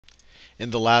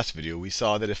In the last video, we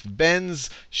saw that if Ben's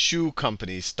Shoe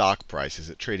Company's stock price is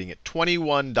trading at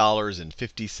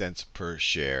 $21.50 per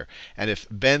share, and if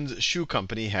Ben's Shoe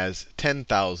Company has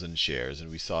 10,000 shares,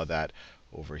 and we saw that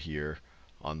over here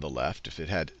on the left, if it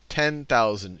had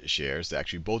 10,000 shares,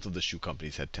 actually both of the shoe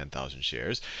companies had 10,000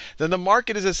 shares, then the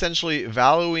market is essentially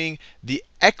valuing the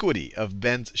equity of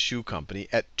Ben's Shoe Company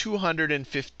at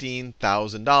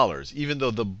 $215,000, even though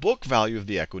the book value of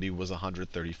the equity was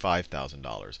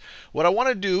 $135,000. What I want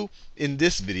to do in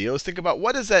this video is think about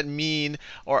what does that mean,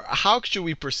 or how should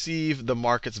we perceive the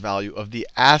market's value of the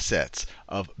assets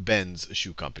of Ben's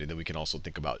Shoe Company. Then we can also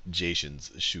think about Jason's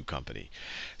Shoe Company.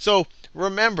 So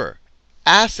remember,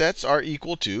 assets are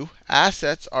equal to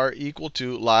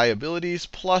liabilities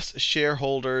plus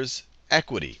shareholders'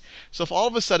 equity. So if all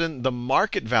of a sudden the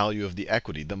market value of the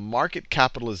equity, the market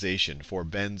capitalization for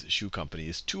Ben's Shoe Company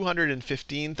is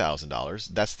 $215,000,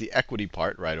 that's the equity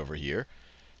part right over here.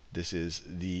 This is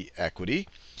the equity.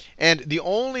 And the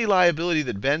only liability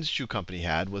that Ben's Shoe Company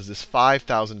had was this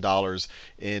 $5,000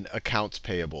 in accounts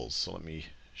payables. So let me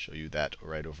show you that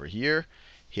right over here.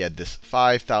 He had this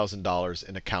 $5,000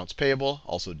 in accounts payable,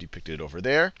 also depicted over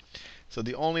there. So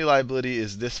the only liability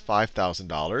is this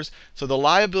 $5,000. So the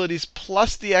liabilities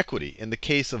plus the equity in the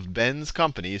case of Ben's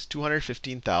company is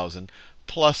 $215,000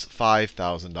 plus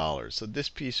 $5,000. So this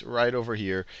piece right over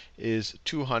here is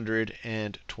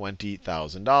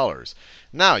 $220,000.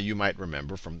 Now, you might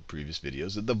remember from previous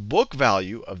videos that the book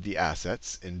value of the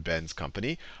assets in Ben's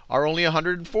company are only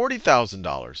 $140,000.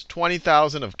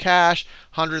 $20,000 of cash,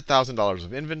 $100,000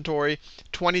 of inventory,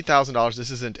 $20,000.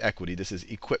 This isn't equity, this is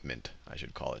equipment, I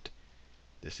should call it.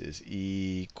 This is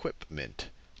equipment.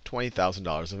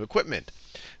 $20,000 of equipment.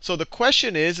 So the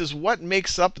question is what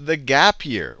makes up the gap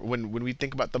here when we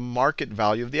think about the market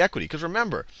value of the equity? Because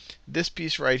remember, this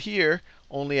piece right here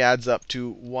only adds up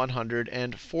to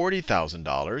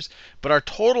 $140,000. But our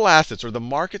total assets, or the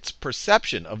market's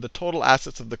perception of the total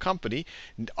assets of the company,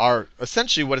 are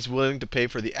essentially what it's willing to pay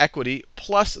for the equity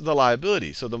plus the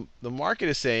liability. So the market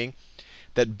is saying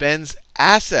that Ben's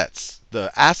assets,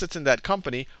 the assets in that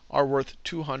company, are worth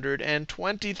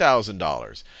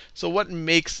 $220,000. So what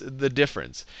makes the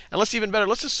difference? And let's even better,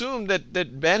 let's assume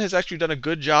that Ben has actually done a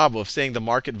good job of saying the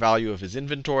market value of his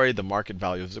inventory, the market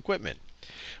value of his equipment.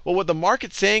 Well, what the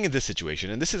market's saying in this situation,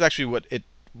 and this is actually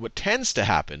what tends to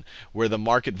happen, where the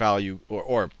market value,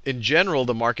 or in general,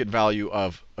 the market value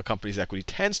of a company's equity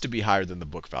tends to be higher than the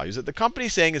book value, is that the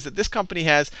company's saying is that this company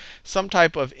has some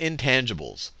type of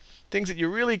intangibles, things that you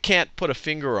really can't put a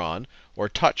finger on, or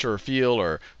touch, or feel,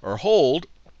 or hold,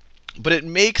 but it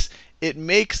makes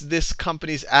this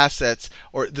company's assets,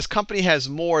 or this company has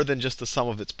more than just the sum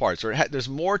of its parts, or there's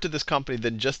more to this company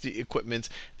than just the equipment,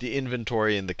 the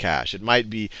inventory, and the cash. It might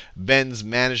be Ben's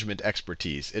management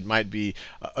expertise. It might be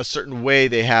a certain way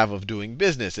they have of doing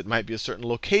business. It might be a certain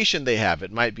location they have.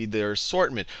 It might be their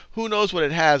assortment. Who knows what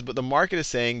it has, but the market is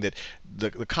saying that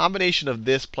the combination of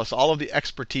this plus all of the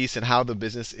expertise and how the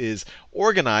business is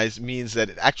organized means that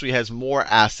it actually has more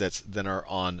assets than are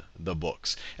on the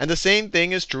books. And the same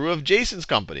thing is true of Jason's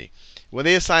company. When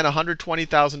they assign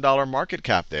 $120,000 market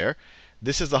cap there,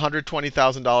 this is the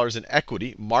 $120,000 in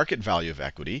equity, market value of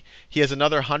equity. He has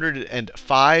another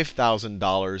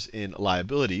 $105,000 in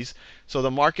liabilities. So the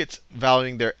market's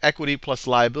valuing their equity plus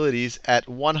liabilities at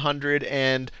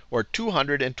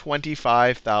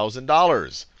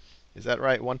 $225,000. Is that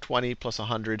right? 120 plus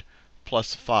 100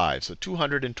 plus 5. So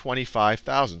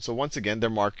 225,000. So once again, they're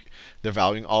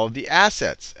valuing all of the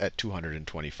assets at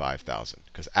 225,000,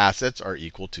 because assets are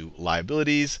equal to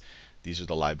liabilities. These are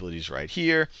the liabilities right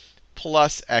here,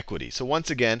 plus equity. So once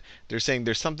again, they're saying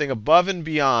there's something above and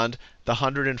beyond the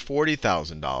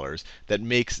 $140,000 that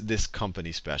makes this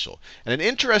company special. And an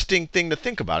interesting thing to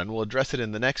think about, and we'll address it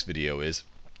in the next video, is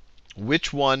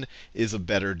which one is a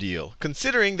better deal,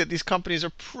 considering that these companies are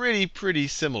pretty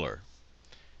similar.